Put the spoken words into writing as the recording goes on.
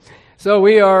So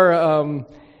we are,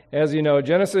 as you know,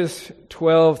 Genesis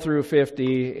 12 through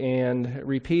 50, and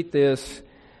repeat this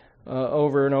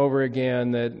over and over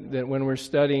again, that when we're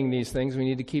studying these things, we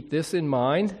need to keep this in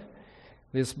mind,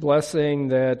 this blessing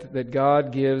that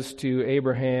God gives to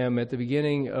Abraham at the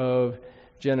beginning of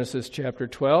Genesis chapter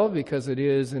 12, because it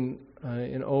is an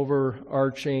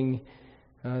overarching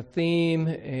theme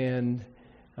and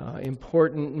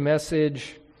important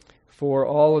message for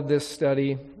all of this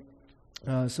study.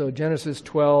 So Genesis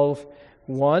 12,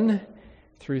 1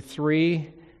 through 3.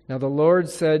 Now the Lord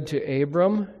said to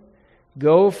Abram,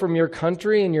 "Go from your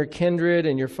country and your kindred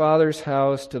and your father's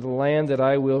house to the land that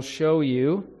I will show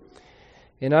you,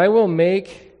 and I will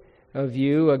make of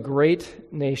you a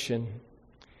great nation.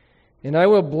 And I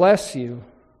will bless you,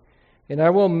 and I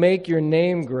will make your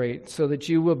name great, so that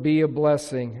you will be a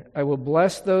blessing. I will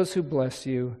bless those who bless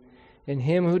you, and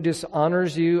him who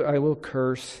dishonors you I will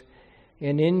curse.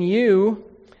 And in you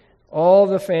all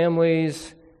the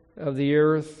families of the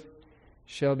earth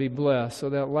shall be blessed." So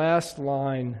that last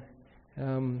line,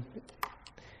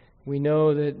 we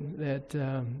know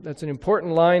that's an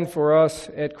important line for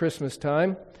us at Christmas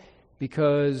time,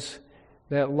 because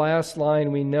that last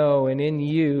line we know, "And in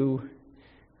you,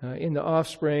 in the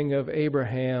offspring of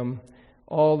Abraham,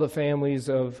 all the families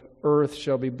of earth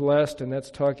shall be blessed," and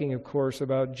that's talking, of course,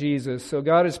 about Jesus. So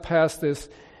God has passed this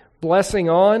blessing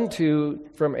on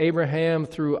from Abraham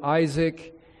through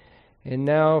Isaac, and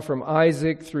now from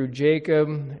Isaac through Jacob,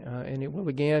 and it will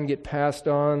again get passed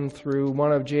on through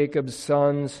one of Jacob's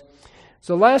sons.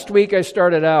 So last week I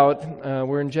started out,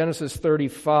 we're in Genesis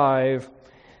 35,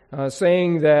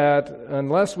 saying that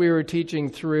unless we were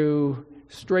teaching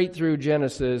straight through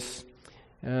Genesis,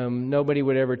 nobody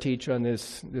would ever teach on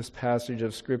this passage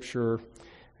of Scripture,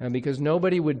 because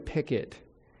nobody would pick it.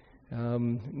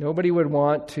 Nobody would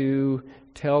want to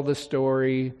tell the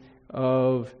story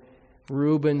of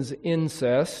Reuben's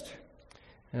incest,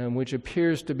 which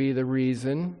appears to be the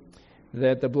reason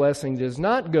that the blessing does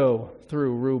not go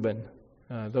through Reuben,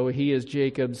 though he is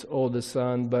Jacob's oldest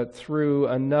son, but through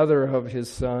another of his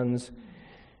sons,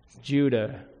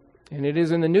 Judah. And it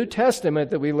is in the New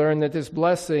Testament that we learn that this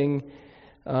blessing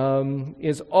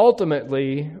is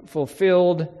ultimately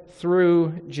fulfilled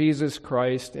through Jesus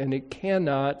Christ, and it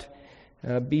cannot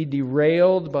be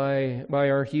derailed by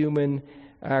our human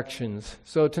actions.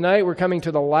 So tonight we're coming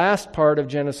to the last part of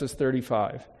Genesis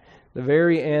 35, the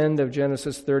very end of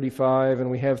Genesis 35, and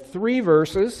we have 3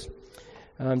 verses,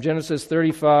 Genesis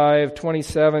 35,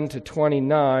 27 to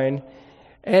 29,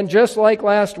 and just like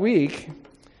last week,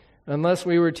 unless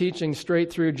we were teaching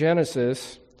straight through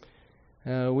Genesis,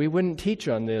 we wouldn't teach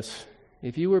on this.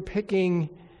 If you were picking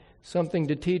something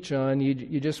to teach on,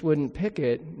 you just wouldn't pick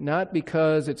it, not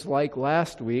because it's like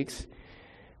last week's,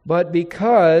 but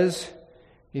because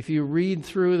if you read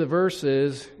through the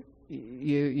verses,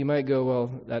 you might go,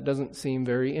 well, that doesn't seem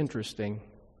very interesting.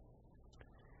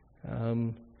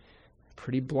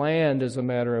 Pretty bland, as a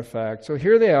matter of fact. So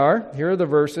here they are. Here are the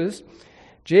verses.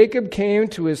 Jacob came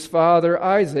to his father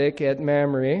Isaac at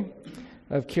Mamre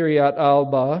of Kiriath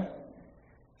Arba,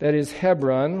 that is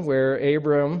Hebron, where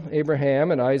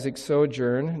Abraham and Isaac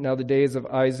sojourned. Now the days of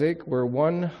Isaac were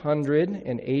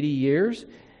 180 years.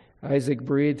 Isaac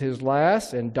breathed his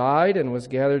last and died and was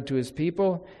gathered to his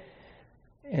people,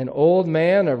 an old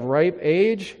man of ripe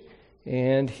age,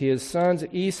 and his sons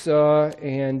Esau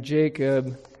and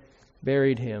Jacob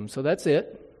buried him. So that's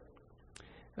it.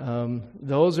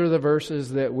 Those are the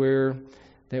verses that we're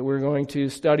going to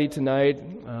study tonight.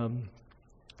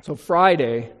 So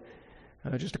Friday,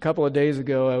 just a couple of days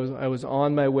ago, I was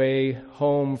on my way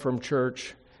home from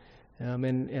church,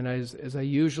 and as I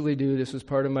usually do, this is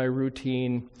part of my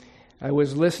routine, I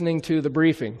was listening to the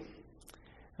briefing.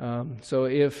 So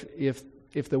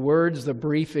if the words "the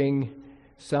briefing"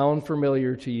 sound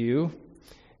familiar to you,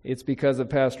 it's because of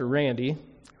Pastor Randy,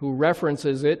 who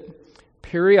references it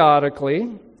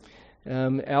periodically.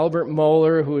 Albert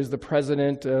Mohler, who is the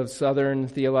president of Southern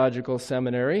Theological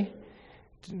Seminary,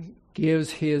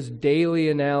 gives his daily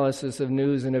analysis of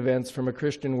news and events from a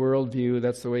Christian worldview.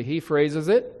 That's the way he phrases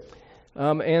it.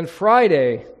 And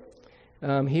Friday,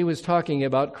 he was talking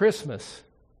about Christmas,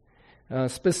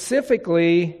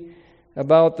 specifically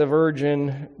about the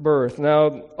virgin birth.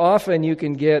 Now, often you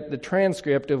can get the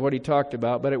transcript of what he talked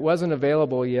about, but it wasn't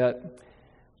available yet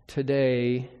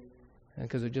today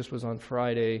because it just was on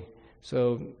Friday.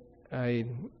 So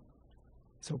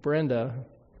Brenda,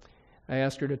 I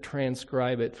asked her to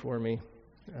transcribe it for me,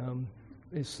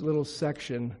 this little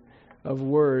section of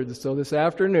words. So this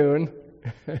afternoon,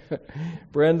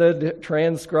 Brenda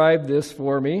transcribed this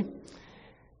for me.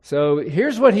 So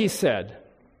here's what he said.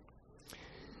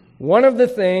 One of the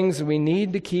things we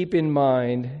need to keep in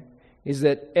mind is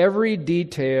that every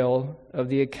detail of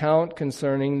the account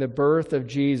concerning the birth of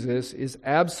Jesus is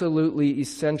absolutely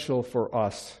essential for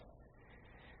us.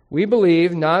 We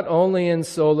believe not only in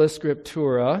sola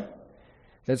scriptura,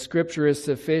 that Scripture is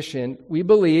sufficient, we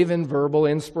believe in verbal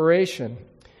inspiration,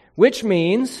 which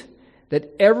means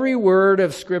that every word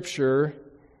of Scripture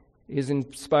is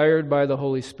inspired by the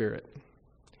Holy Spirit.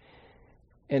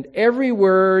 And every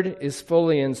word is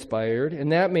fully inspired,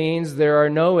 and that means there are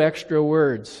no extra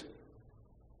words.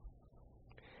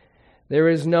 There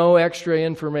is no extra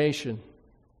information.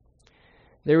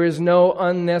 There is no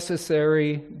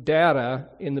unnecessary data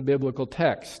in the biblical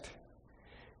text.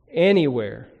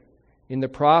 Anywhere. In the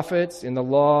prophets, in the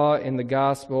law, in the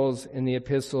Gospels, in the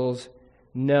epistles,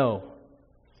 no.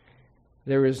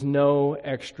 There is no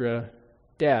extra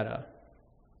data.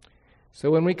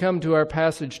 So when we come to our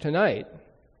passage tonight,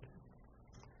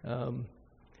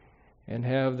 and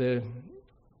have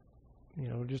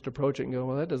just approach it and go,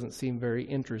 well, that doesn't seem very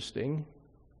interesting.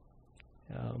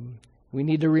 We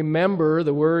need to remember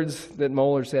the words that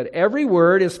Moeller said. Every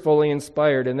word is fully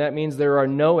inspired, and that means there are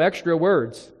no extra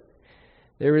words.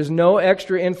 There is no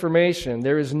extra information.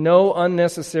 There is no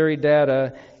unnecessary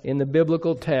data in the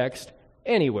biblical text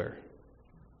anywhere,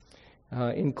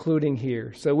 including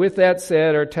here. So with that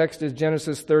said, our text is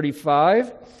Genesis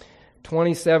 35,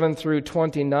 27 through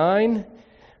 29.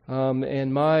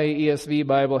 And my ESV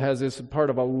Bible has this part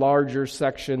of a larger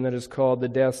section that is called the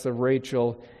deaths of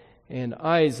Rachel and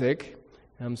Isaac.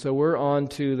 So we're on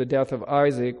to the death of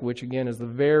Isaac, which again is the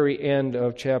very end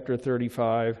of chapter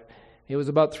 35. It was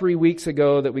about 3 weeks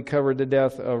ago that we covered the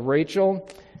death of Rachel,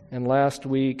 and last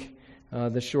week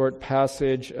the short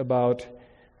passage about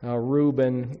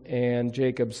Reuben and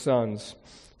Jacob's sons.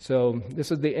 So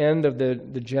this is the end of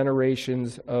the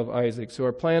generations of Isaac. So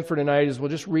our plan for tonight is we'll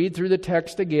just read through the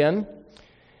text again,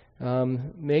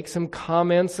 make some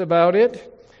comments about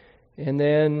it, and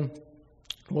then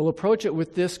we'll approach it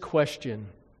with this question.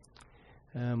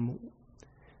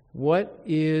 What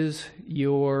is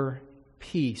your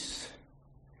peace?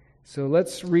 So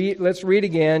let's read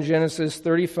again Genesis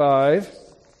 35,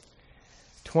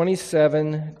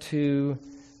 27 to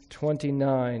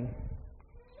 29.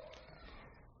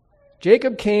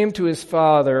 Jacob came to his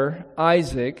father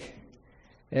Isaac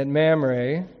at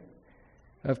Mamre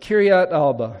of Kiriath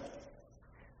Arba,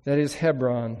 that is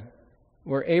Hebron,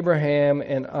 where Abraham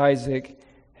and Isaac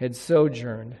had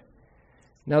sojourned.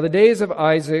 Now the days of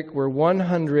Isaac were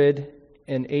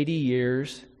 180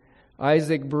 years.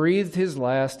 Isaac breathed his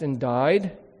last and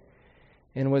died,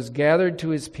 and was gathered to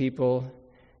his people,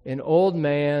 an old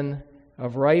man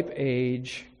of ripe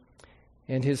age,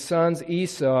 and his sons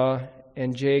Esau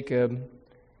and Jacob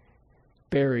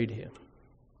buried him.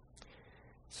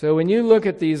 So when you look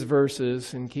at these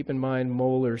verses, and keep in mind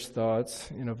Moeller's thoughts,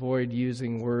 and avoid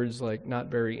using words like not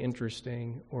very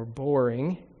interesting or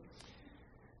boring,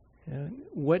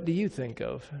 what do you think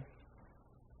of?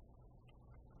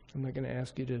 I'm not going to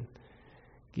ask you to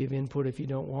give input if you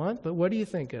don't want, but what do you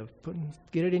think of?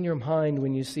 Get it in your mind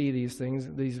when you see these things,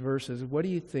 these verses. What do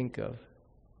you think of?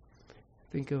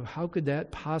 Think of how could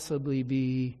that possibly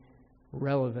be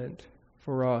relevant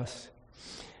for us?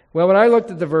 Well, when I looked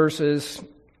at the verses,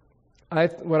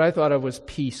 what I thought of was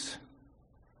peace.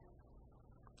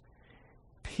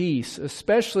 Peace,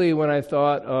 especially when I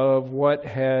thought of what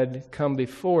had come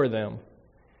before them.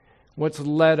 What's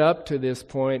led up to this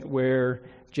point where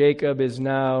Jacob is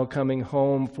now coming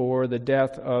home for the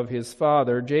death of his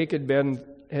father. Jacob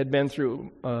had been through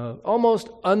almost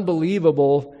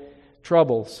unbelievable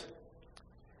troubles.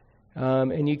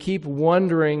 And you keep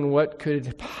wondering what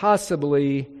could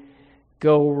possibly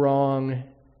go wrong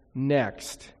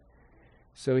next.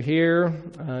 So here,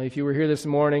 if you were here this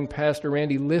morning, Pastor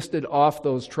Randy listed off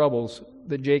those troubles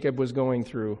that Jacob was going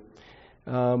through.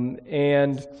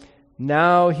 And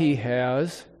now he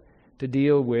has to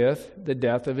deal with the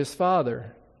death of his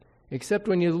father. Except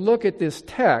when you look at this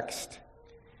text,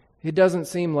 it doesn't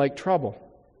seem like trouble.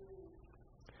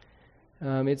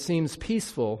 It seems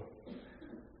peaceful,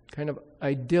 kind of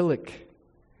idyllic,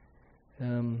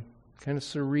 kind of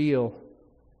surreal,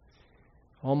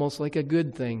 almost like a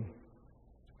good thing.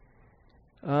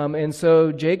 And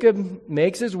so Jacob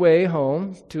makes his way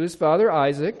home to his father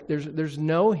Isaac. There's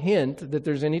no hint that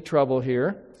there's any trouble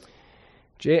here.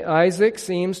 Isaac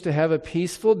seems to have a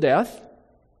peaceful death,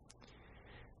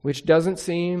 which doesn't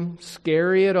seem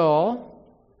scary at all.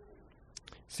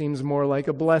 Seems more like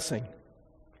a blessing.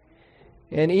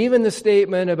 And even the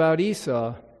statement about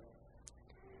Esau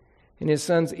and his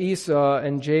sons Esau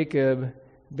and Jacob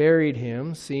buried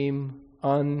him seem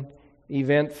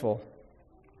uneventful.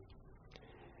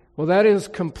 Well, that is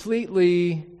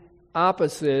completely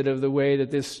opposite of the way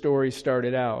that this story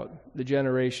started out, the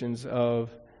generations of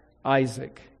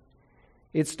Isaac.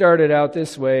 It started out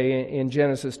this way in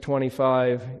Genesis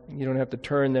 25. You don't have to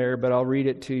turn there, but I'll read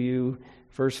it to you.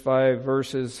 First 5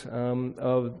 verses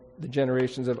of the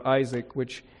generations of Isaac,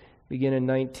 which begin in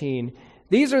 19.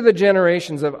 These are the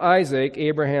generations of Isaac,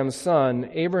 Abraham's son.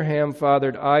 Abraham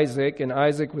fathered Isaac, and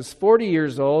Isaac was 40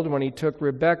 years old when he took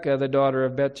Rebekah, the daughter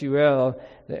of Bethuel,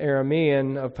 the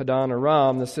Aramean of Padan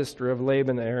Aram, the sister of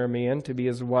Laban the Aramean, to be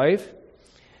his wife.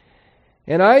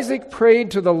 And Isaac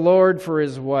prayed to the Lord for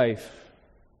his wife,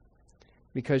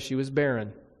 because she was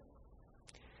barren.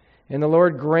 And the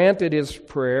Lord granted his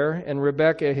prayer, and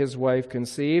Rebekah his wife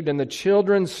conceived, and the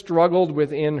children struggled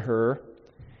within her.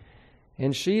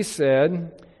 And she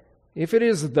said, "If it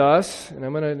is thus," and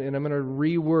I'm going to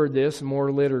reword this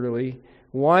more literally,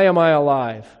 "why am I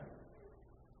alive?"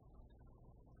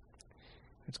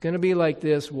 It's going to be like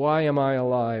this, "Why am I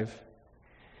alive?"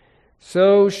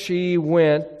 So she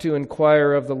went to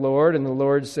inquire of the Lord, and the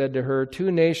Lord said to her,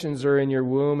 "Two nations are in your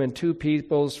womb, and two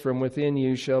peoples from within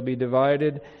you shall be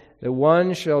divided. The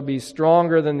one shall be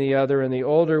stronger than the other, and the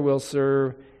older will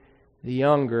serve the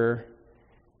younger."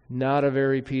 Not a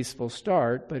very peaceful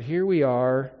start, but here we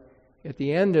are at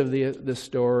the end of the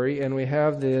story, and we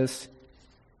have this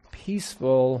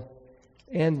peaceful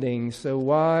ending. So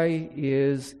why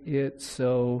is it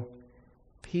so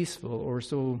peaceful, or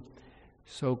so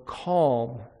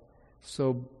calm,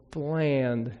 so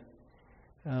bland?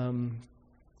 So I'm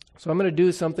going to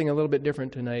do something a little bit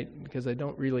different tonight, because I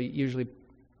don't really usually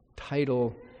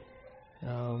title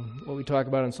what we talk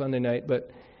about on Sunday night,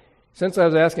 but since I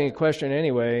was asking a question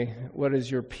anyway, what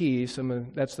is your peace?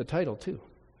 That's the title too.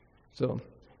 So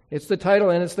it's the title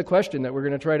and it's the question that we're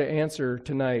going to try to answer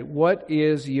tonight. What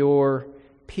is your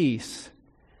peace?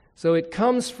 So it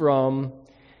comes from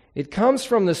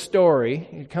the story.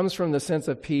 It comes from the sense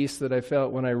of peace that I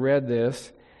felt when I read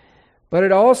this. But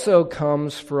it also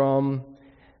comes from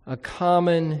a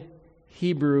common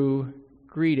Hebrew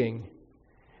greeting,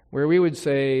 where we would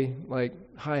say, like,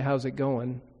 "Hi, how's it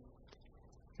going?"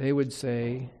 They would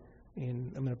say,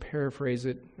 and I'm going to paraphrase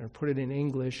it or put it in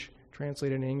English,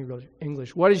 translate it in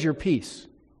English, "What is your peace?"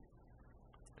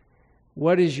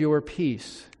 What is your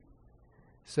peace?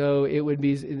 So it would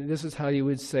be, this is how you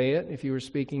would say it. If you were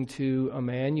speaking to a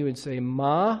man, you would say,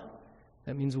 "Ma,"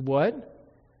 that means what?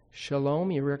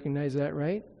 Shalom, you recognize that,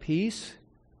 right? Peace.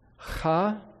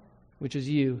 "Cha," which is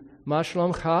you. "Ma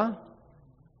shalom cha."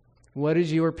 What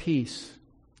is your peace?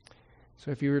 So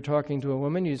if you were talking to a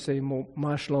woman, you'd say, "Ma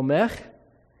shlomech."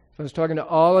 If I was talking to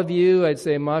all of you, I'd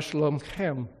say, "Ma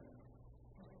shlomchem."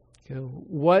 Okay,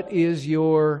 what is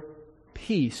your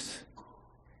peace?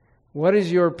 What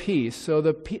is your peace? So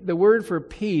the word for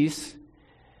peace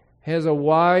has a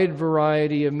wide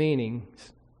variety of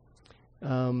meanings.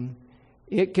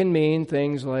 It can mean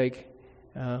things like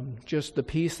just the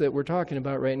peace that we're talking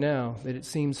about right now, that it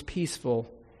seems peaceful.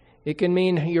 It can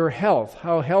mean your health.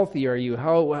 How healthy are you?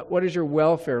 What is your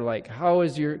welfare like? How are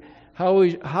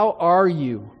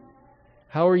you?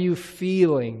 How are you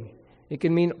feeling? It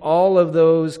can mean all of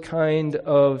those kind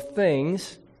of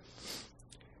things.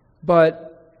 But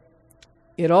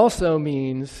it also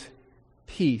means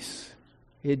peace.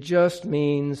 It just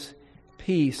means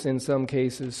peace in some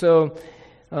cases. So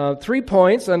 3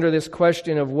 points under this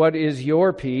question of what is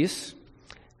your peace.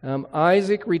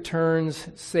 Isaac returns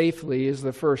safely is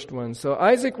the first one. So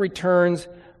Isaac returns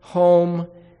home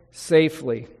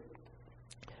safely.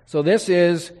 So this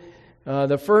is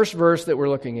the first verse that we're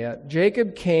looking at.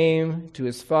 Jacob came to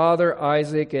his father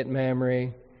Isaac at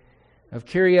Mamre of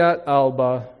Kiryat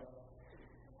Arba,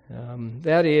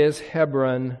 that is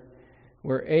Hebron,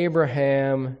 where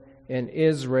Abraham and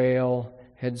Israel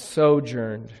had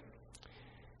sojourned.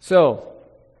 So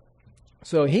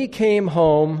he came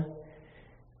home.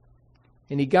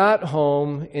 And he got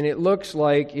home, and it looks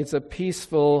like it's a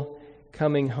peaceful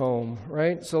coming home,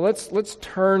 right? So let's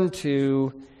turn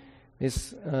to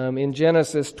this in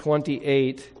Genesis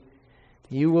 28.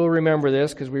 You will remember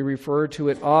this because we refer to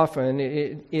it often.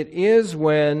 It is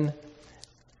when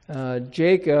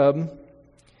Jacob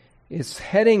is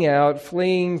heading out,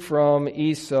 fleeing from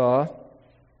Esau,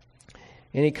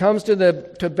 and he comes to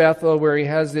Bethel, where he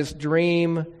has this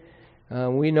dream.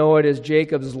 We know it as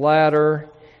Jacob's ladder.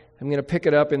 I'm going to pick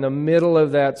it up in the middle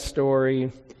of that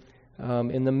story,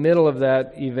 in the middle of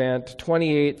that event,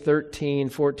 28, 13,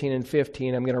 14, and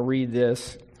 15. I'm going to read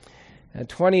this.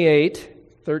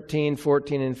 28, 13,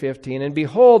 14, and 15. "And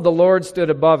behold, the Lord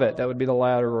stood above it." That would be the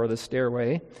ladder or the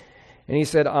stairway. And he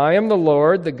said, I am the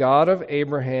Lord, the God of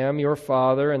Abraham, your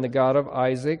father, and the God of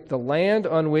Isaac. The land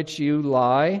on which you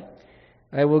lie,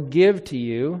 I will give to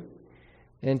you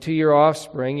and to your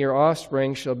offspring. Your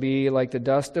offspring shall be like the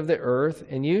dust of the earth,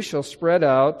 and you shall spread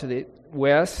out to the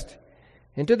west,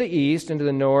 and to the east, and to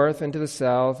the north, and to the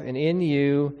south, and in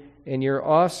you and your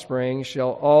offspring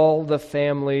shall all the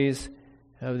families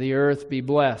of the earth be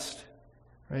blessed.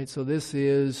 Right? So this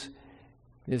is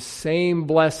this same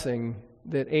blessing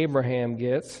that Abraham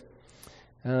gets.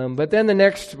 But then the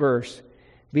next verse,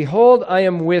 behold, I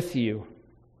am with you.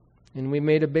 And we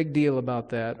made a big deal about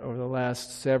that over the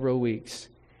last several weeks.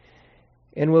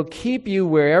 And will keep you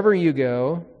wherever you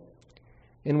go,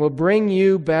 and will bring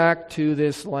you back to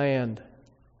this land.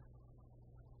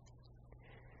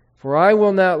 For I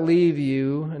will not leave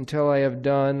you until I have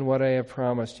done what I have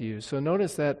promised you. So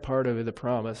notice that part of the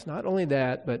promise. Not only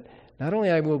that, but not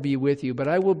only I will be with you, but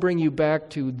I will bring you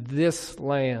back to this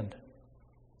land.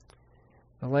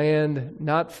 The land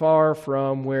not far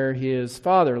from where his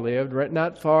father lived, right?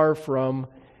 Not far from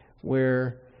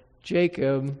where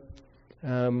Jacob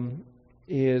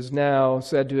is now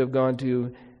said to have gone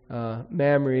to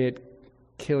Mamre at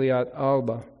Kiliat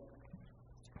Alba.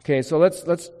 Okay, so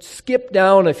let's skip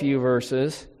down a few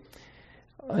verses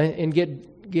and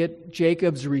get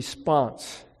Jacob's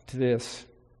response to this.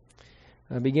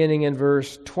 Beginning in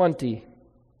verse 20.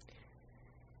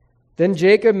 Then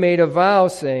Jacob made a vow,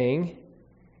 saying,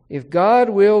 if God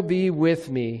will be with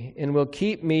me and will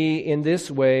keep me in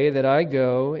this way that I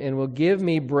go, and will give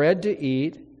me bread to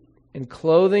eat and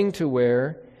clothing to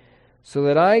wear, so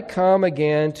that I come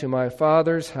again to my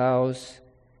father's house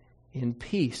in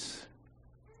peace,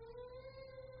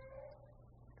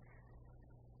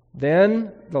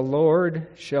 then the Lord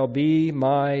shall be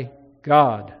my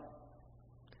God.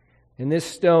 And this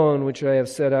stone which I have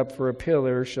set up for a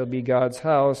pillar shall be God's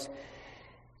house.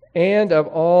 And of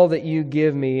all that you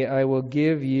give me, I will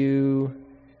give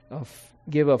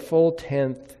a full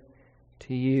tenth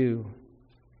to you.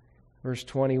 Verse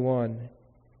 21.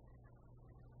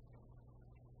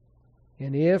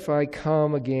 And if I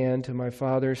come again to my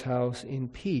father's house in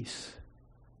peace,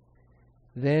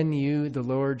 then you, the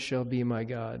Lord, shall be my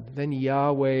God. Then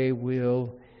Yahweh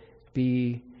will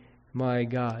be my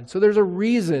God. So there's a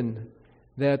reason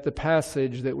that the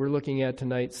passage that we're looking at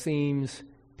tonight seems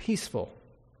peaceful.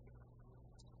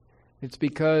 It's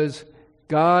because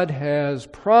God has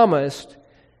promised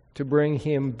to bring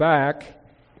him back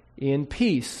in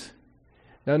peace.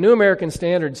 Now, New American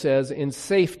Standard says in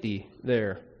safety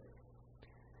there.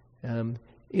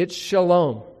 It's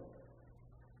shalom.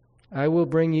 I will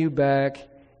bring you back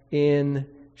in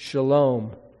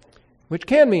shalom, which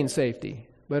can mean safety.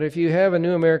 But if you have a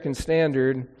New American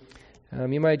Standard,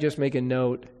 you might just make a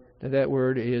note that that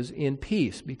word is in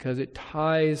peace, because it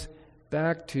ties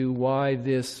back to why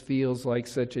this feels like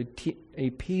such a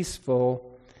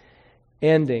peaceful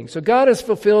ending. So God has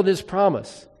fulfilled his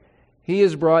promise. He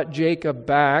has brought Jacob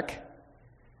back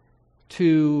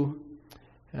to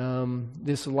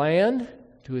this land,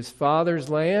 to his father's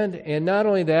land. And not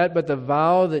only that, but the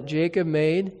vow that Jacob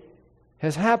made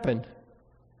has happened.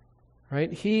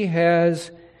 Right?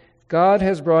 God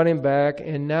has brought him back,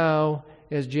 and now,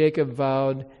 as Jacob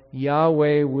vowed,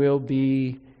 Yahweh will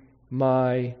be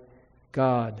my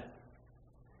God.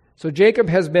 So Jacob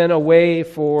has been away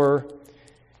for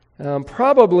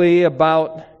probably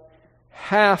about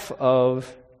half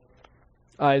of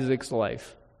Isaac's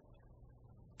life.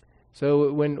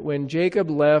 So when Jacob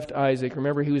left Isaac,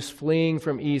 remember he was fleeing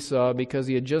from Esau because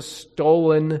he had just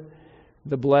stolen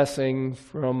the blessing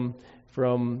from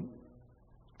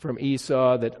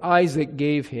Esau that Isaac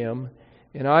gave him.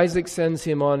 And Isaac sends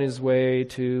him on his way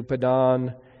to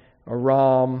Padan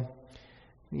Aram.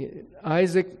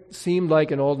 Isaac seemed like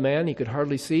an old man. He could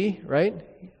hardly see, right?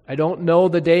 I don't know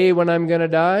the day when I'm going to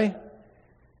die.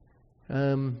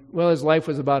 Well, his life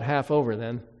was about half over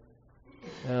then.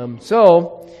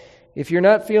 So, if you're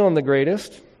not feeling the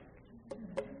greatest,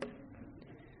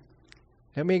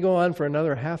 that may go on for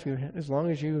another half year, as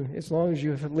long as you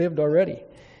have lived already.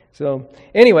 So,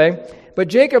 anyway, but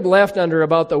Jacob left under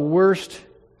about the worst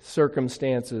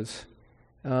circumstances,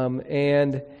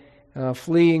 and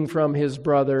fleeing from his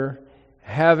brother,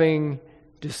 having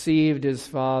deceived his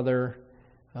father,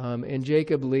 and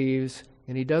Jacob leaves,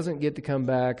 and he doesn't get to come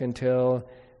back until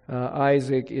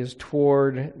Isaac is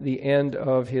toward the end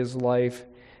of his life.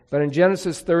 But in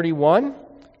Genesis 31,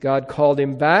 God called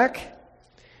him back.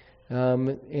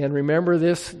 And remember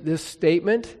this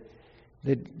statement,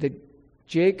 that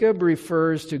Jacob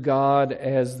refers to God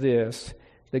as this: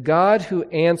 the God who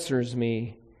answers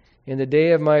me in the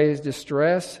day of my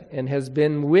distress and has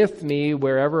been with me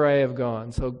wherever I have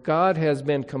gone. So God has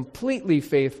been completely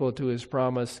faithful to his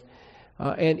promise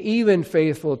and even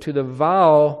faithful to the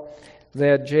vow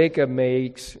that Jacob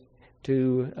makes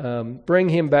to bring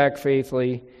him back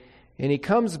faithfully. And he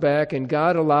comes back, and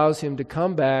God allows him to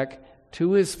come back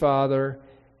to his father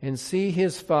and see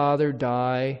his father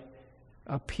die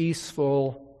a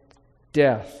peaceful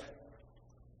death.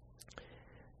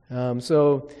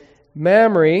 So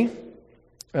Mamre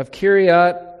of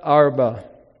Kiryat Arba,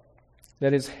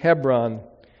 that is Hebron, it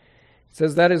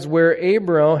says that is where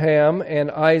Abraham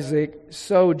and Isaac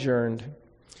sojourned.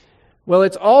 Well,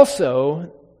 it's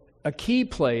also a key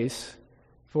place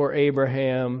for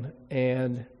Abraham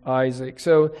and Isaac.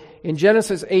 So in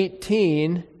Genesis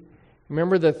 18,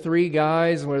 remember the three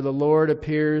guys where the Lord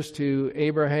appears to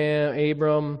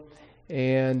Abram,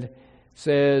 and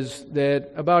says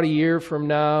that about a year from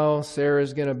now,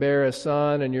 Sarah's going to bear a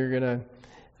son, and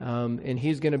and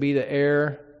he's going to be the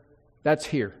heir. That's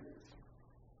here.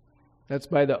 That's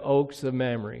by the oaks of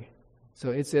Mamre.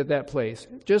 So it's at that place,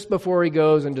 just before he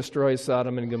goes and destroys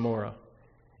Sodom and Gomorrah.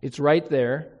 It's right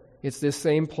there. It's this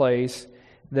same place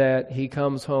that he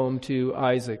comes home to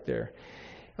Isaac there.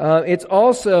 It's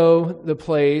also the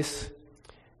place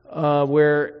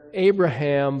where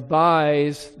Abraham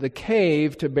buys the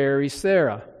cave to bury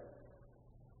Sarah.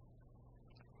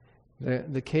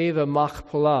 The cave of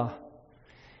Machpelah.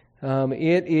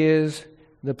 It is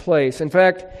the place. In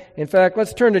fact,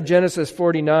 let's turn to Genesis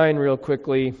 49 real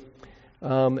quickly,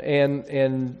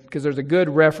 and because there's a good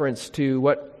reference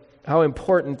to how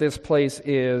important this place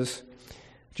is.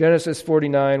 Genesis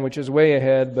 49, which is way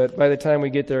ahead, but by the time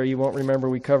we get there, you won't remember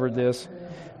we covered this.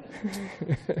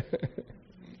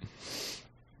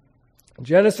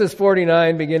 Genesis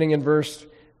 49, beginning in verse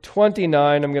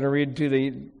 29, I'm going to read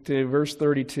to verse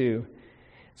 32.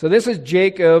 So this is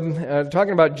Jacob,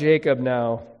 talking about Jacob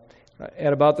now,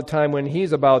 at about the time when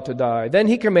he's about to die. Then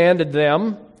he commanded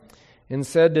them and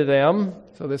said to them,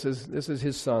 so this is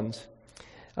his sons,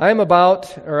 I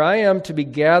am to be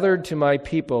gathered to my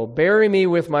people. Bury me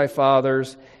with my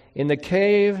fathers in the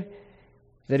cave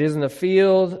that is in the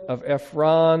field of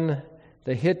Ephron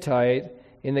the Hittite,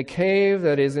 in the cave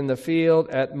that is in the field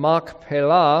at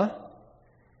Machpelah,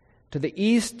 to the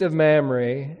east of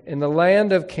Mamre, in the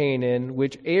land of Canaan,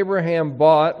 which Abraham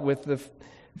bought with the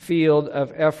field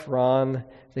of Ephron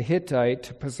the Hittite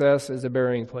to possess as a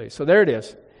burying place. So there it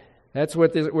is. That's where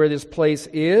this place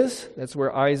is. That's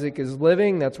where Isaac is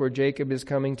living. That's where Jacob is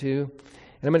coming to.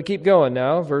 And I'm going to keep going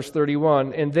now, verse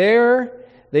 31. And there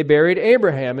they buried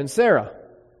Abraham and Sarah,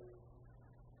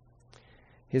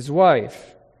 his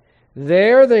wife.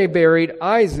 There they buried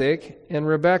Isaac and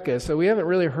Rebekah. So we haven't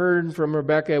really heard from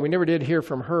Rebekah. We never did hear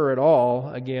from her at all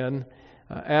again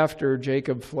after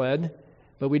Jacob fled.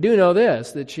 But we do know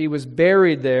this, that she was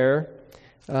buried there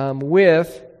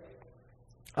with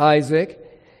Isaac.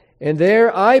 And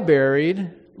there I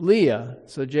buried Leah.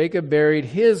 So Jacob buried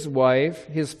his wife,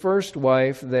 his first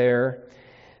wife there.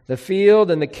 The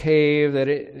field and the cave that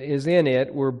is in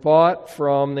it were bought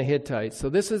from the Hittites. So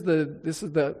this is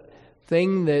the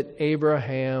thing that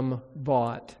Abraham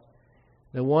bought.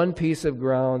 The one piece of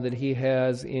ground that he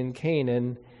has in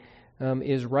Canaan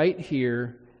is right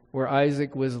here where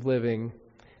Isaac was living.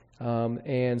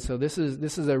 And so this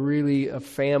is a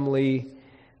family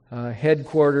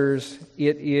headquarters.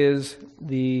 It is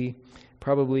the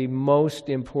probably most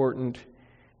important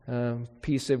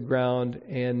piece of ground,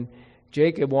 and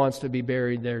Jacob wants to be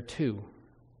buried there too.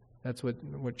 That's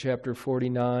what chapter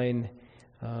 49,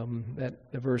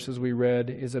 that the verses we read,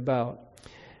 is about.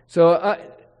 So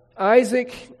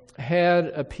Isaac had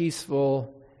a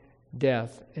peaceful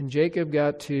death, and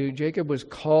Jacob was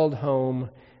called home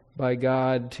by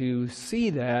God to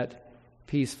see that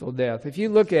peaceful death. If you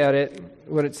look at it,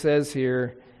 what it says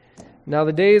here, now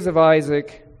the days of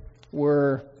Isaac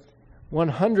were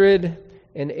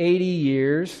 180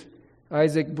 years.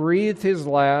 Isaac breathed his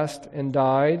last and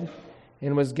died,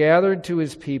 and was gathered to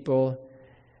his people,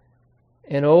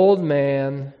 an old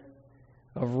man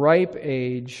of ripe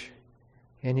age,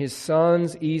 and his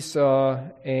sons Esau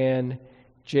and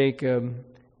Jacob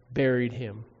buried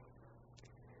him.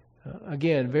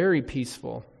 Again, very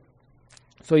peaceful.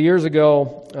 So years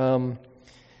ago,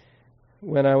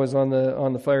 when I was on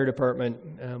the fire department,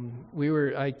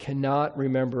 I cannot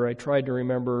remember. I tried to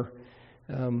remember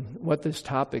how this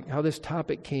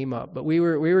topic came up, but we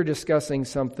were discussing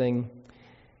something,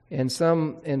 and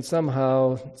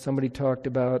somehow somebody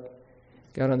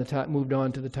moved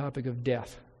on to the topic of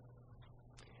death,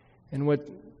 and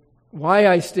why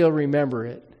I still remember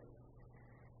it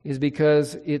is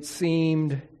because it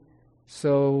seemed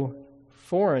so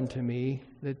foreign to me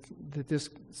that this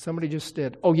somebody just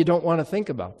said, "Oh, you don't want to think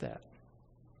about that."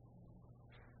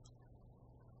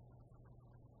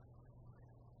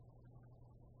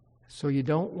 So you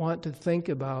don't want to think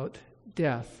about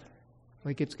death,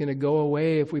 like it's going to go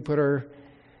away if we put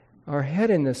our head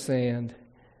in the sand.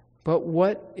 But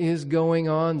what is going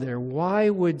on there? Why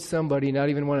would somebody not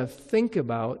even want to think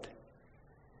about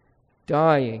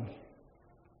dying?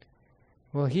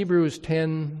 Well, Hebrews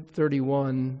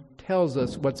 10:31 tells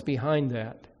us what's behind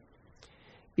that.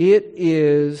 It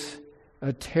is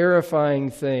a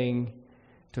terrifying thing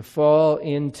to fall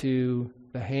into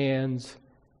the hands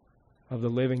of the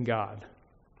living God.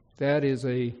 That is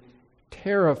a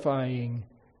terrifying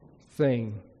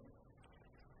thing.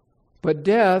 But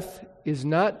death is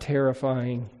not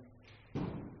terrifying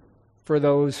for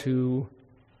those who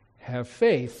have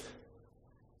faith.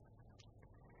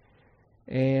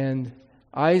 And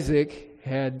Isaac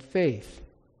had faith.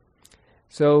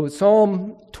 So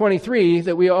Psalm 23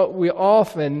 that we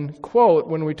often quote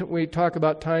when we talk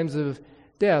about times of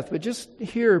death, but just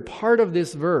hear part of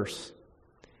this verse.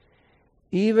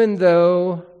 Even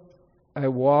though I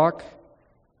walk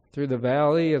through the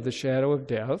valley of the shadow of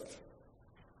death,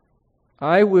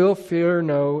 I will fear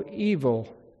no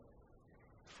evil,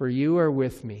 for you are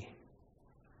with me.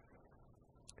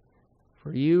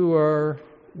 For you are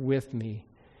with me.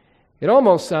 It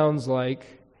almost sounds like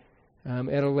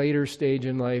at a later stage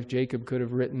in life, Jacob could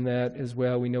have written that as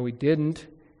well. We know he didn't,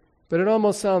 but it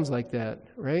almost sounds like that,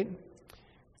 right?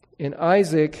 And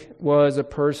Isaac was a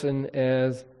person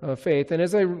of faith. And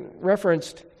as I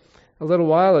referenced a little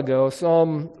while ago,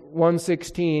 Psalm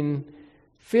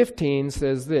 116:15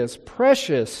 says this: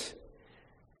 "Precious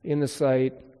in the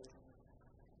sight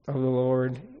of the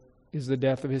Lord is the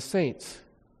death of his saints."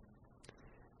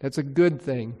 That's a good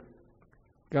thing.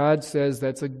 God says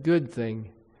that's a good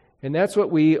thing. And that's what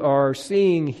we are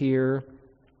seeing here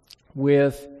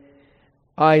with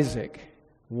Isaac.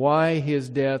 Why his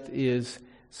death is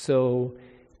so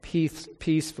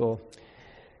peaceful.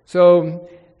 So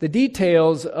the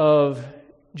details of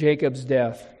Jacob's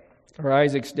death, or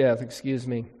Isaac's death,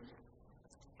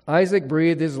 Isaac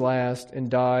breathed his last and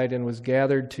died and was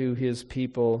gathered to his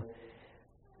people,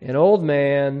 an old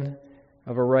man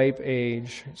of a ripe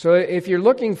age. So if you're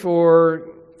looking for,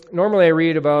 normally I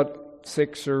read about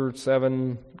 6 or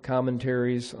 7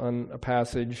 commentaries on a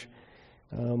passage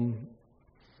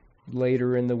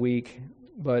later in the week.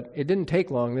 But it didn't take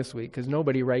long this week because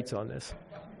nobody writes on this.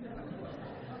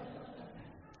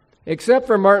 Except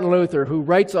for Martin Luther, who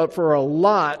writes up for a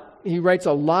lot. He writes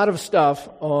a lot of stuff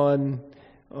on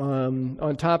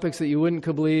topics that you wouldn't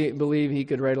believe he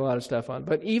could write a lot of stuff on.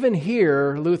 But even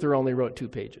here, Luther only wrote 2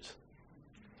 pages.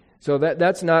 So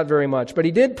that's not very much. But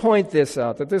he did point this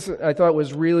out, that this I thought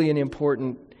was really an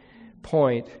important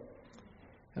point.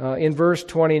 In verse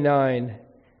 29,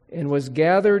 "and was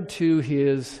gathered to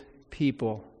his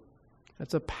people."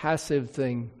 That's a passive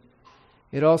thing.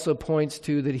 It also points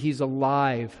to that he's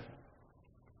alive,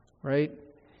 right?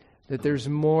 That there's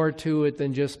more to it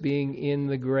than just being in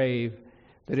the grave.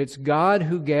 That it's God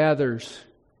who gathers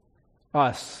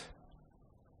us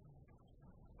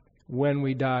when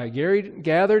we die.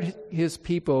 Gathered his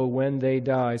people when they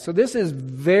die. So this is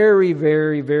very,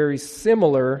 very, very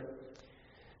similar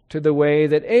to the way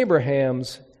that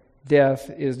Abraham's death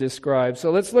is described.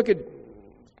 So let's look at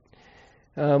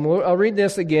I'll read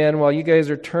this again while you guys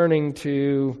are turning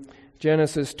to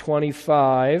Genesis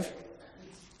 25,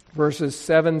 verses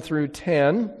 7 through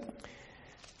 10.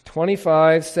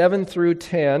 25, 7 through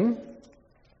 10,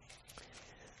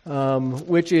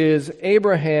 which is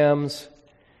Abraham's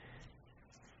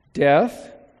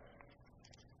death.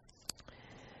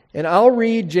 And I'll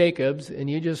read Jacob's, and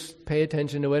you just pay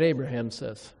attention to what Abraham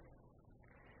says.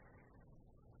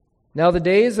 "Now the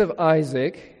days of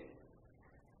Isaac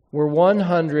were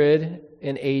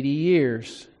 180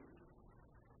 years.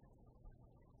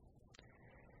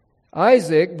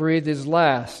 Isaac breathed his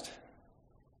last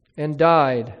and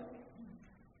died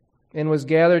and was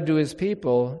gathered to his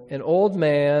people, an old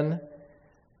man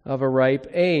of a ripe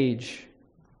age.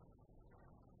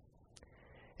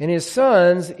 And his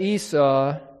sons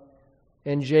Esau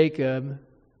and Jacob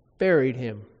buried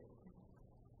him."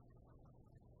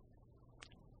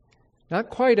 Not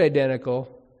quite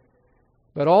identical,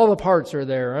 but all the parts are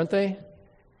there, aren't they?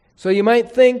 So you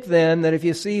might think then that if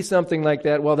you see something like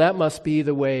that, well, that must be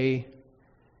the way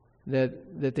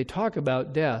that they talk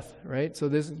about death, right? So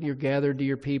this, you're gathered to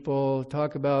your people,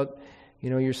 talk about,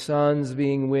 your sons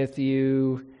being with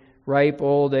you, ripe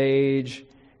old age,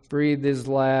 breathed his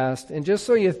last. And just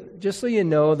so you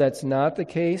know that's not the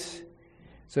case.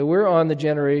 So we're on the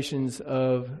generations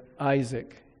of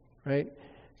Isaac. right?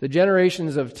 The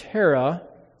generations of Terah,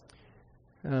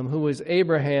 who was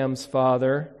Abraham's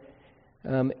father,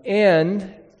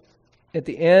 end at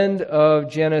the end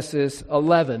of Genesis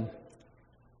 11.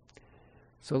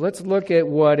 So let's look at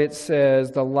what it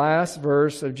says, the last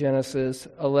verse of Genesis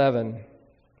 11.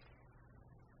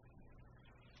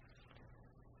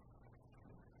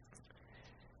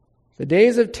 The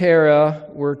days of Terah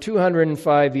were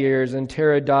 205 years, and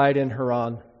Terah died in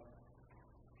Haran.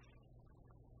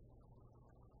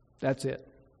 That's it,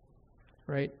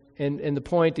 right? And the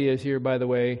point is here, by the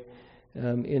way,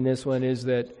 in this one is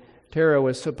that Terah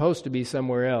was supposed to be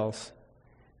somewhere else,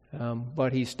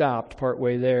 but he stopped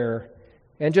partway there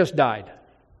and just died.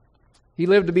 He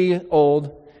lived to be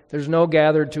old. There's no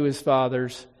gathered to his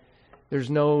fathers.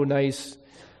 There's no nice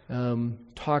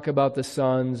talk about the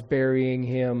sons burying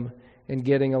him and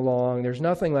getting along. There's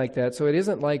nothing like that. So it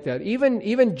isn't like that.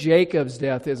 Even Jacob's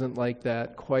death isn't like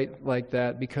that, quite like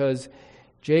that, because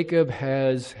Jacob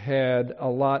has had a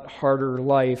lot harder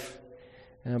life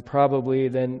probably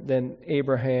than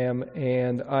Abraham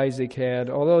and Isaac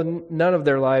had, although none of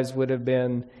their lives would have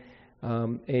been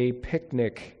a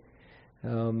picnic.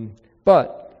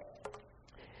 But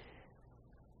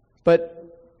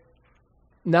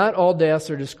not all deaths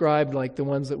are described like the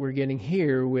ones that we're getting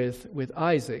here with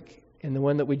Isaac and the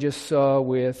one that we just saw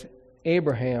with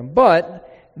Abraham. But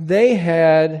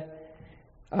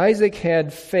Isaac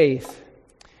had faith.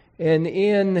 And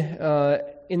in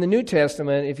the New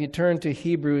Testament, if you turn to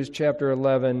Hebrews chapter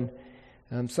 11,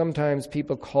 sometimes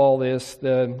people call this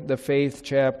the faith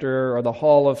chapter or the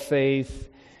hall of faith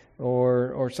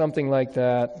or something like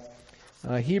that.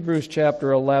 Hebrews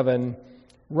chapter 11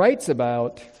 writes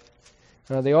about,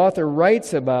 the author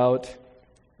writes about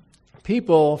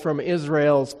people from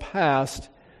Israel's past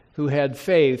who had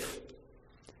faith.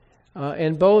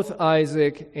 And both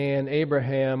Isaac and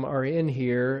Abraham are in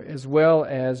here, as well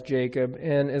as Jacob,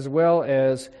 and as well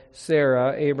as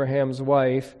Sarah, Abraham's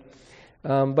wife.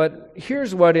 But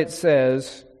here's what it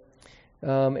says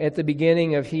at the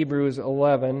beginning of Hebrews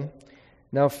 11.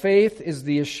 Now faith is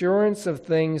the assurance of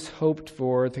things hoped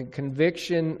for, the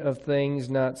conviction of things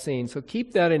not seen. So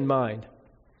keep that in mind.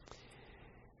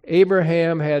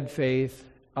 Abraham had faith.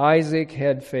 Isaac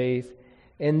had faith.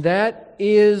 And that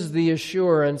is the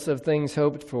assurance of things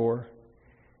hoped for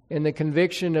and the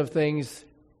conviction of things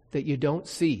that you don't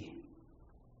see.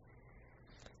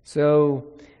 So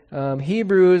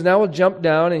Hebrews, now we'll jump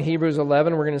down in Hebrews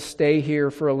 11. We're going to stay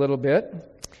here for a little bit.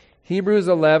 Hebrews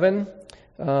 11,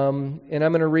 and I'm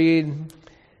going to read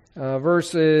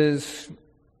verses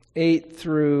 8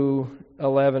 through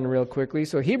 11 real quickly.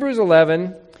 So Hebrews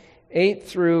 11, 8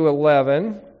 through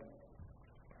 11.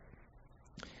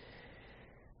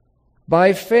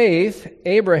 By faith,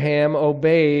 Abraham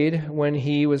obeyed when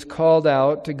he was called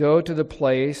out to go to the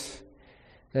place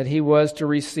that he was to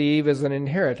receive as an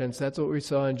inheritance. That's what we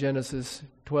saw in Genesis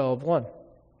 12:1.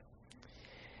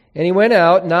 And he went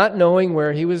out not knowing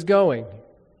where he was going.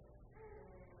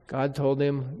 God told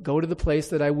him, go to the place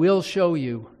that I will show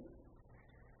you.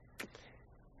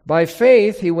 By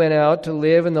faith, he went out to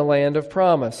live in the land of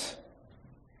promise,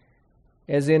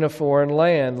 as in a foreign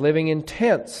land, living in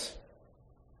tents,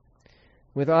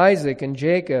 with Isaac and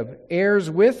Jacob, heirs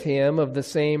with him of the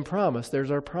same promise.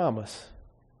 There's our promise.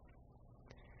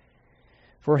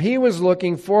 For he was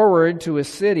looking forward to a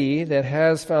city that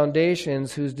has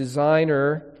foundations, whose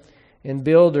designer and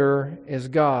builder is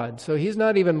God. So he's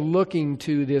not even looking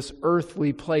to this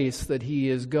earthly place that he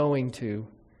is going to.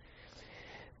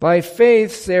 By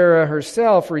faith, Sarah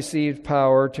herself received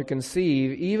power to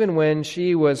conceive, even when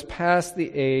she was past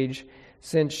the age,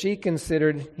 since she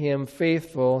considered him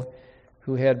faithful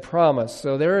who had promised.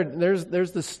 So there's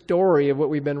the story of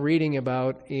what we've been reading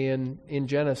about in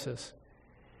Genesis.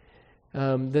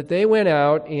 That they went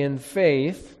out in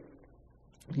faith,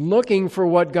 looking for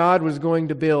what God was going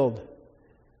to build.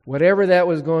 Whatever that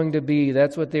was going to be,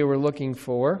 that's what they were looking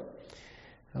for.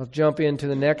 I'll jump into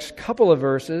the next couple of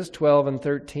verses, 12 and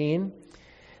 13.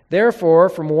 Therefore,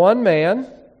 from one man,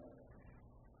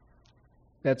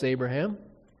 that's Abraham,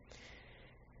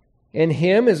 and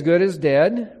him as good as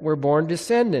dead were born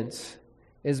descendants,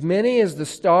 as many as the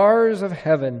stars of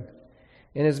heaven,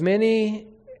 and as many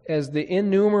as the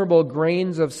innumerable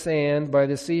grains of sand by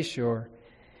the seashore.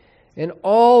 And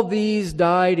all these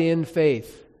died in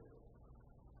faith,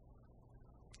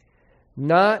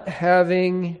 not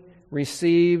having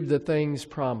received the things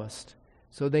promised.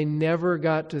 So they never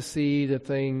got to see the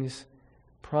things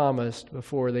promised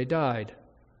before they died.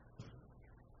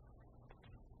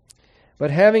 But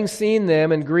having seen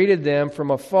them and greeted them from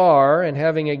afar, and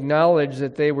having acknowledged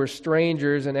that they were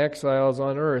strangers and exiles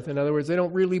on earth. In other words, they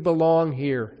don't really belong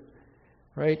here.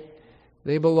 right?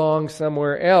 They belong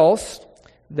somewhere else.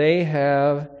 They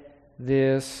have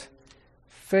this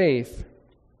faith.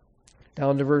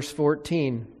 Down to verse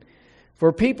 14.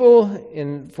 For people,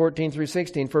 in 14 through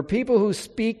 16, for people who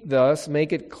speak thus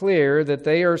make it clear that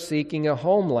they are seeking a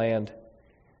homeland.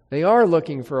 They are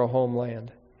looking for a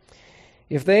homeland.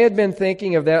 If they had been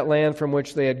thinking of that land from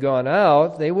which they had gone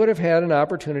out, they would have had an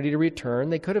opportunity to return.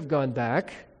 They could have gone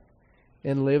back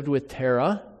and lived with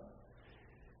Terah,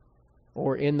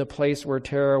 or in the place where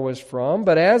Terah was from.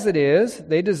 But as it is,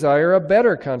 they desire a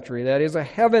better country, that is, a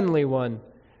heavenly one.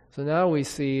 So now we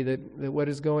see that what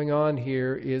is going on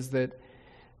here is that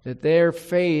their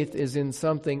faith is in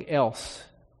something else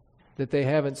that they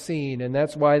haven't seen, and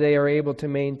that's why they are able to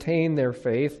maintain their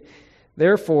faith.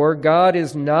 Therefore, God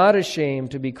is not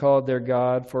ashamed to be called their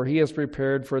God, for He has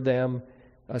prepared for them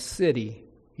a city.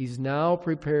 He's now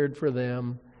prepared for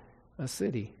them a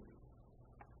city.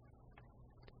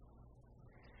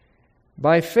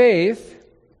 By faith,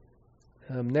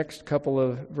 next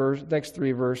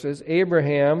three verses,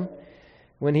 Abraham,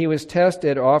 when he was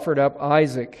tested, offered up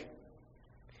Isaac.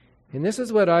 And this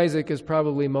is what Isaac is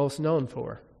probably most known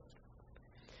for.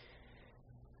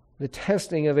 The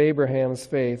testing of Abraham's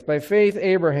faith. By faith,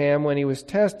 Abraham, when he was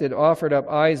tested, offered up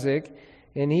Isaac,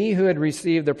 and he who had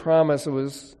received the promise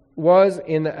was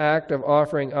in the act of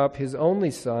offering up his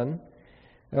only son,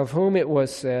 of whom it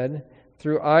was said,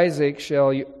 through Isaac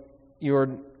shall your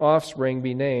offspring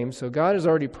be named. So God has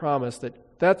already promised that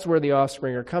that's where the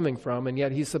offspring are coming from, and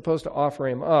yet He's supposed to offer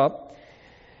him up.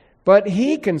 But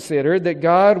he considered that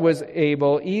God was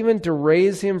able even to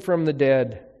raise him from the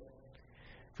dead,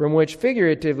 from which,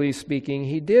 figuratively speaking,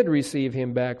 He did receive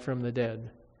him back from the dead.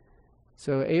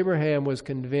 So Abraham was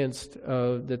convinced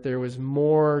that there was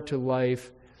more to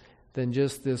life than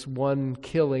just this one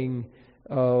killing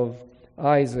of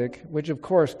Isaac, which of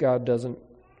course God doesn't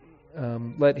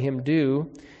let him do.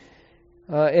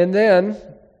 And then,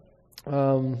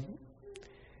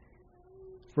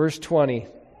 verse 20.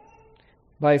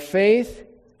 By faith,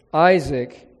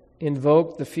 Isaac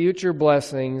invoked the future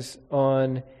blessings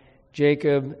on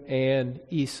Jacob and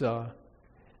Esau.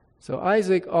 So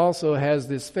Isaac also has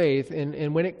this faith,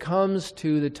 and when it comes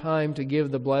to the time to give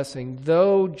the blessing,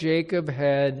 though Jacob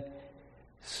had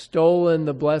stolen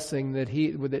the blessing that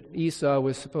Esau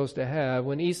was supposed to have,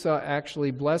 when Esau actually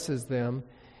blesses them,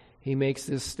 he makes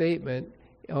this statement,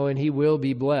 and he will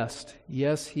be blessed.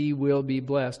 Yes, he will be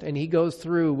blessed. And he goes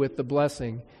through with the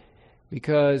blessing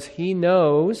because he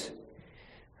knows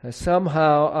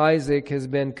somehow Isaac has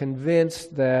been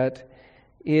convinced that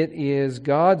it is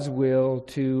God's will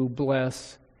to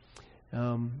bless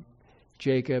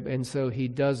Jacob, and so he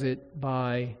does it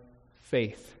by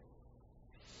faith.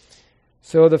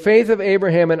 So the faith of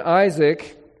Abraham and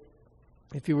Isaac,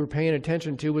 if you were paying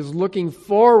attention to, was looking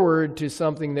forward to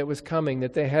something that was coming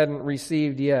that they hadn't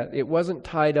received yet. It wasn't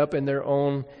tied up in their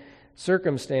own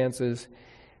circumstances.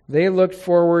 They looked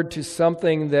forward to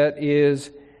something that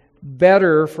is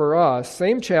better for us.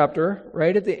 Same chapter,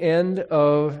 right at the end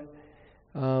of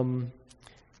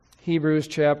Hebrews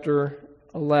chapter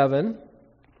 11.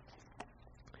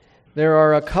 There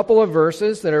are a couple of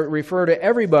verses that refer to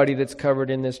everybody that's covered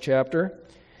in this chapter,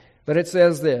 but it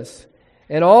says this,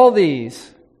 and all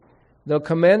these, though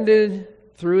commended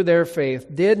through their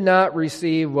faith, did not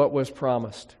receive what was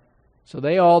promised. So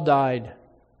they all died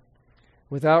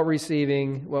without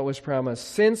receiving what was promised,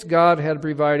 since God had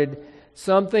provided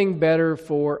something better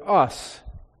for us,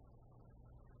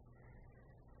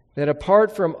 that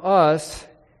apart from us,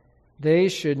 they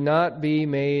should not be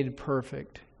made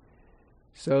perfect.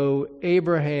 So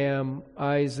Abraham,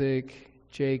 Isaac,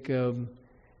 Jacob,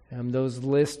 those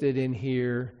listed in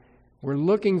here, were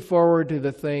looking forward to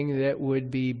the thing that would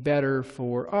be better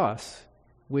for us,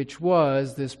 which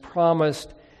was this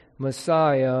promised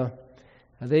Messiah.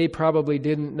 They probably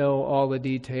didn't know all the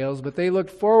details, but they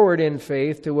looked forward in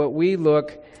faith to what we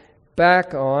look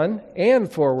back on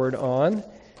and forward on,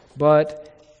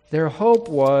 but their hope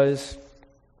was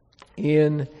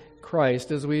in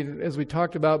Christ. As we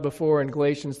talked about before in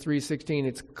Galatians 3:16,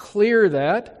 it's clear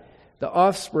that the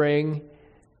offspring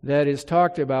that is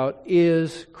talked about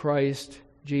is Christ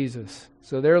Jesus.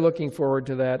 So they're looking forward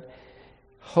to that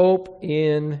hope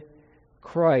in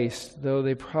Christ, though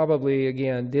they probably,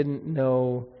 again, didn't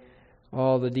know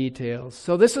all the details.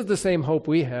 So this is the same hope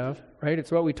we have, right?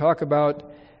 It's what we talk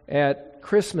about at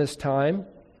Christmas time.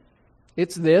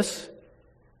 It's this,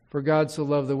 for God so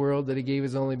loved the world that He gave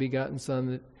His only begotten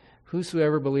Son, that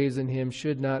whosoever believes in Him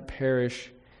should not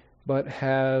perish, but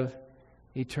have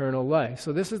eternal life.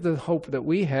 So this is the hope that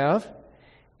we have.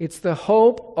 It's the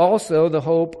hope, also the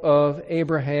hope of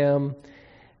Abraham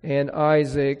and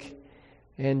Isaac,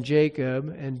 and Jacob,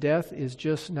 and death is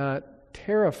just not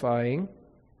terrifying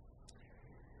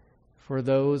for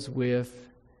those with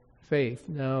faith.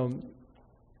 Now,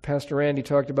 Pastor Randy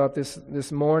talked about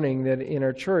this morning, that in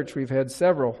our church we've had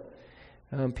several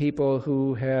people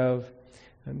who have,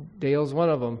 Dale's one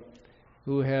of them,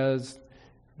 who has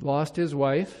lost his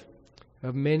wife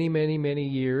of many, many, many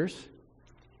years.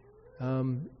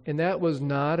 And that was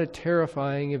not a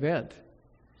terrifying event,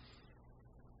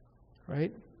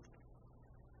 right?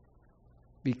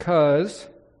 Because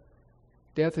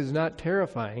death is not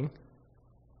terrifying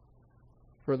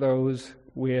for those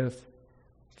with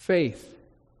faith.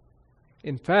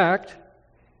 In fact,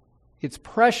 it's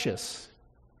precious.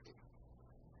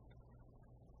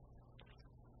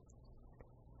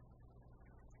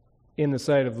 In the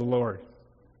sight of the Lord.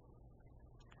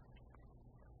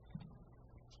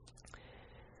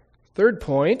 Third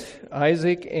point,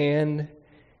 Isaac and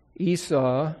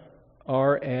Esau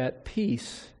are at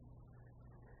peace.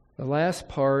 The last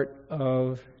part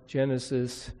of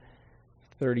Genesis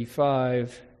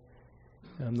 35,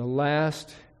 the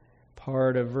last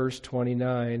part of verse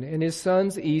 29. And his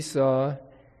sons Esau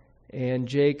and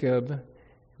Jacob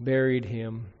buried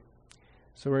him.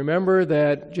 So remember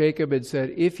that Jacob had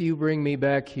said, if you bring me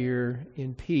back here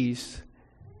in peace,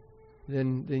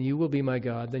 then you will be my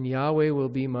God. Then Yahweh will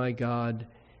be my God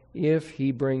if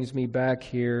he brings me back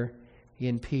here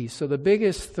in peace. So the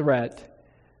biggest threat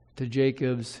to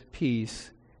Jacob's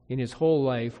peace in his whole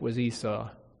life was Esau.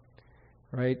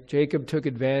 Right? Jacob took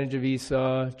advantage of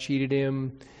Esau, cheated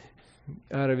him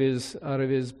out of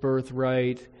his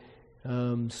birthright,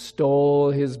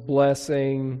 stole his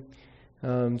blessing.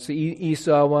 So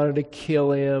Esau wanted to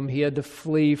kill him. He had to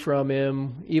flee from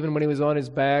him. Even when he was on his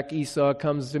back, Esau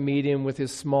comes to meet him with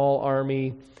his small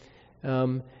army.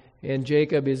 And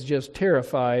Jacob is just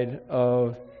terrified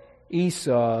of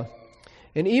Esau.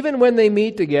 And even when they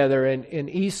meet together and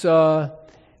Esau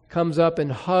comes up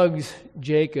and hugs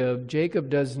Jacob, Jacob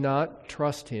does not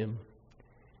trust him.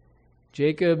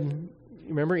 Jacob,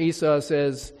 remember Esau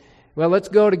says, well, let's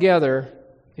go together.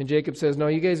 And Jacob says, no,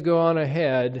 you guys go on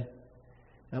ahead.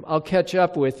 I'll catch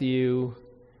up with you.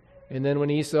 And then when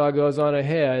Esau goes on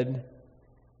ahead,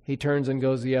 he turns and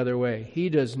goes the other way. He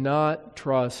does not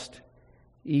trust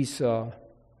Esau.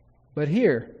 But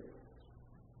here,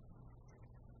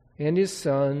 and his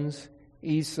sons,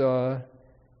 Esau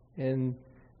and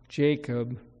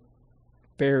Jacob,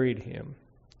 buried him.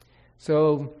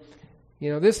 So,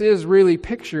 this is really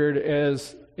pictured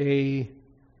as an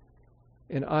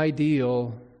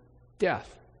ideal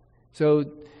death.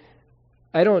 So,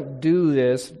 I don't do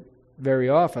this very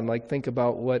often, like think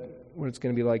about what it's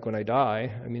going to be like when I die.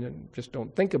 I mean, I just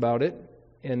don't think about it.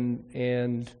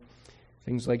 And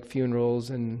things like funerals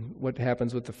and what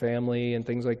happens with the family and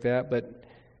things like that. But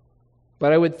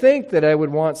I would think that I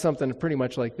would want something pretty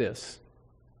much like this.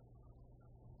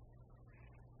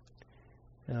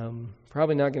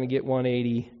 Probably not going to get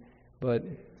 180, but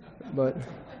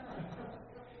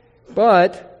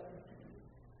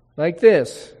like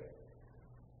this,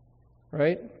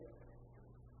 right?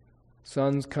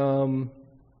 Sons come,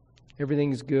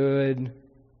 everything's good,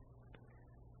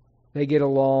 they get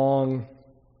along,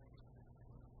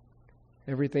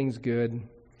 everything's good,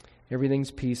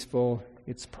 everything's peaceful,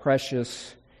 it's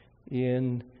precious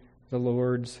in the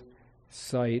Lord's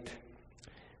sight.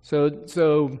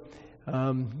 So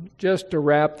just to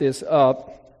wrap this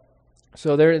up,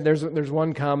 so there's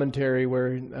one commentary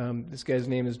where this guy's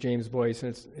name is James Boyce,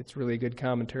 and it's really a good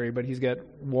commentary, but he's got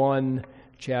one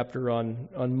chapter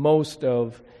on most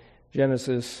of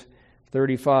Genesis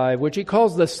 35, which he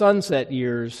calls the sunset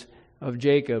years of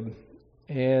Jacob.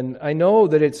 And I know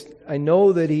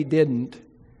that he didn't,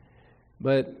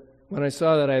 but when I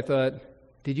saw that, I thought,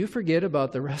 did you forget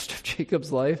about the rest of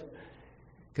Jacob's life?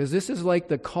 Because this is like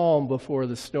the calm before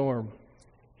the storm.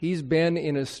 He's been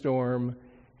in a storm.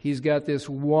 He's got this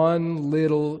one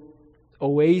little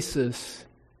oasis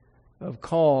of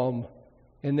calm,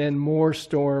 and then more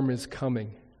storm is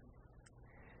coming.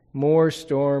 More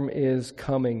storm is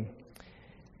coming.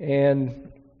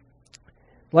 And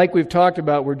like we've talked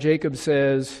about, where Jacob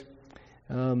says,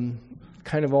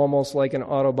 kind of almost like an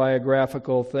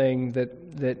autobiographical thing,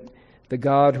 that the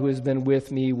God who has been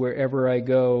with me wherever I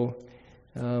go,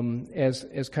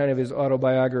 as kind of his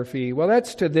autobiography. Well,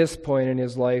 that's to this point in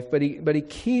his life, but he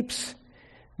keeps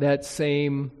that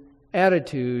same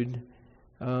attitude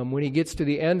when he gets to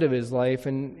the end of his life,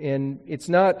 and it's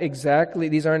not exactly,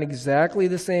 these aren't exactly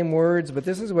the same words, but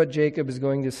this is what Jacob is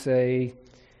going to say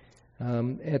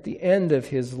at the end of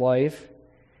his life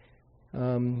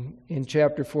in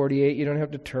chapter 48. You don't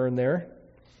have to turn there.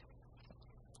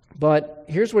 But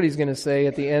here's what he's going to say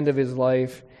at the end of his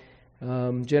life.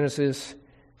 Genesis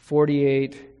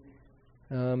 48,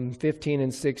 15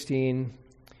 and 16.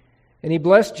 And he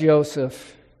blessed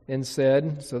Joseph and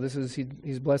said, so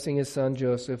he's blessing his son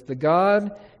Joseph, the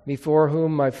God before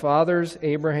whom my fathers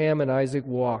Abraham and Isaac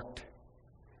walked.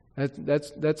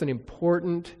 That's an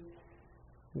important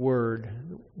word,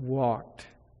 walked.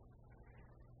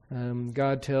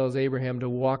 God tells Abraham to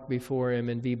walk before him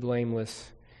and be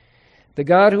blameless. The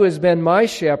God who has been my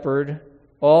shepherd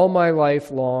all my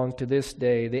life long to this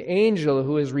day, the angel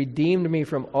who has redeemed me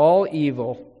from all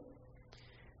evil,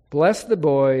 bless the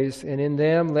boys, and in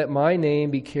them let my name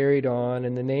be carried on,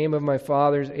 in the name of my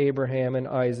fathers Abraham and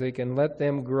Isaac, and let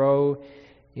them grow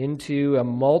into a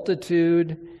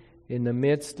multitude in the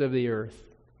midst of the earth.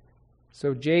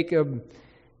 So Jacob,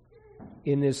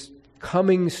 in this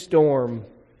coming storm,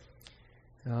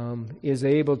 is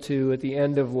able to, at the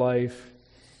end of life,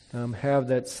 have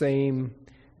that same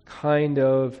kind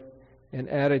of an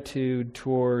attitude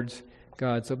towards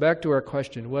God. So back to our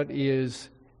question, what is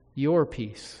your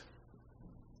peace?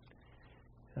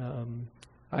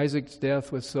 Isaac's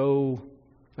death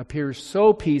appears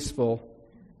so peaceful,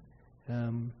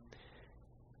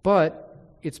 but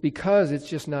it's because it's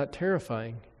just not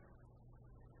terrifying.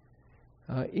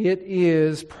 It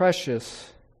is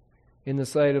precious in the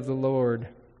sight of the Lord.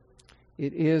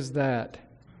 It is that.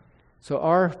 So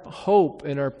our hope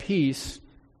and our peace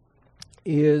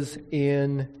is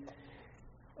in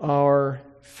our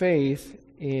faith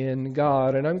in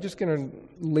God. And I'm just going to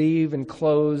leave and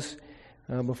close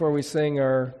before we sing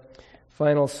our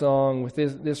final song with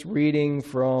this reading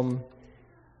from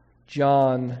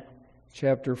John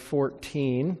chapter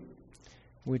 14,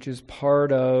 which is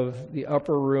part of the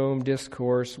upper room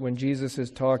discourse when Jesus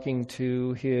is talking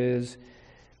to his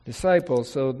disciples.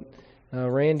 So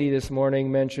Pastor Randy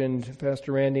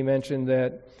mentioned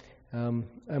that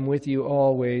I'm with you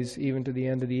always, even to the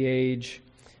end of the age,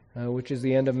 which is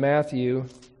the end of Matthew.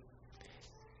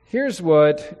 Here's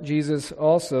what Jesus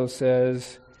also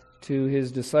says to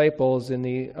his disciples in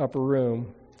the upper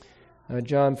room.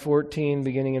 John 14,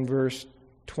 beginning in verse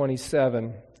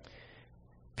 27.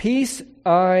 Peace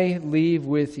I leave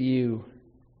with you.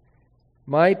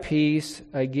 My peace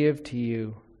I give to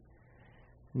you.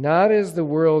 Not as the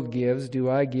world gives do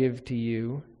I give to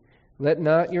you. Let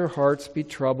not your hearts be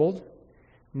troubled,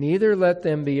 neither let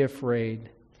them be afraid.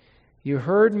 You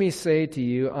heard me say to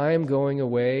you, I am going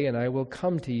away, and I will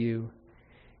come to you.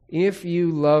 If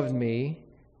you loved me,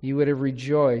 you would have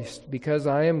rejoiced, because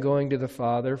I am going to the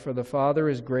Father, for the Father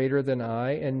is greater than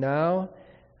I, and now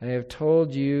I have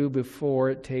told you before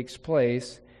it takes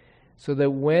place, so that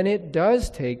when it does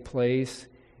take place,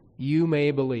 you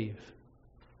may believe.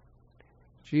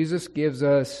 Jesus gives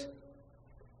us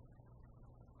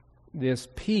this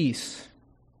peace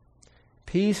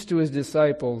to his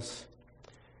disciples.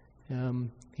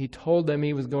 He told them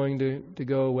he was going to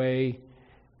go away.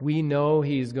 We know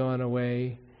he's gone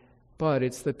away, but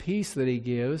it's the peace that he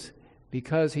gives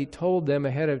because he told them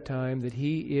ahead of time that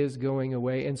he is going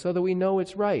away, and so that we know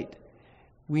it's right.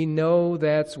 We know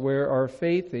that's where our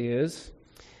faith is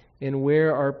and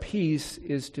where our peace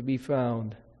is to be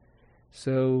found.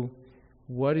 So,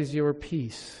 what is your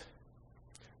peace?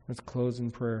 Let's close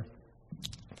in prayer.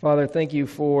 Father, thank you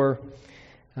for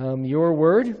your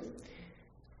word,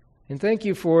 and thank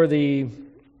you for the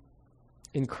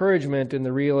encouragement and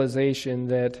the realization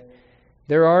that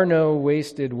there are no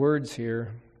wasted words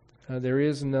here. There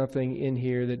is nothing in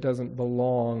here that doesn't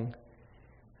belong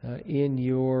in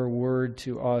your word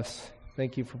to us.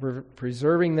 Thank you for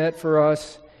preserving that for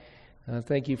us.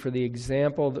 Thank you for the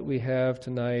example that we have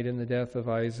tonight in the death of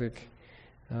Isaac.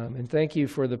 And thank you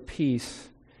for the peace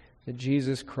that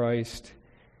Jesus Christ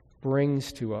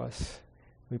brings to us.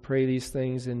 We pray these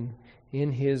things in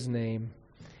his name.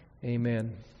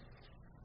 Amen.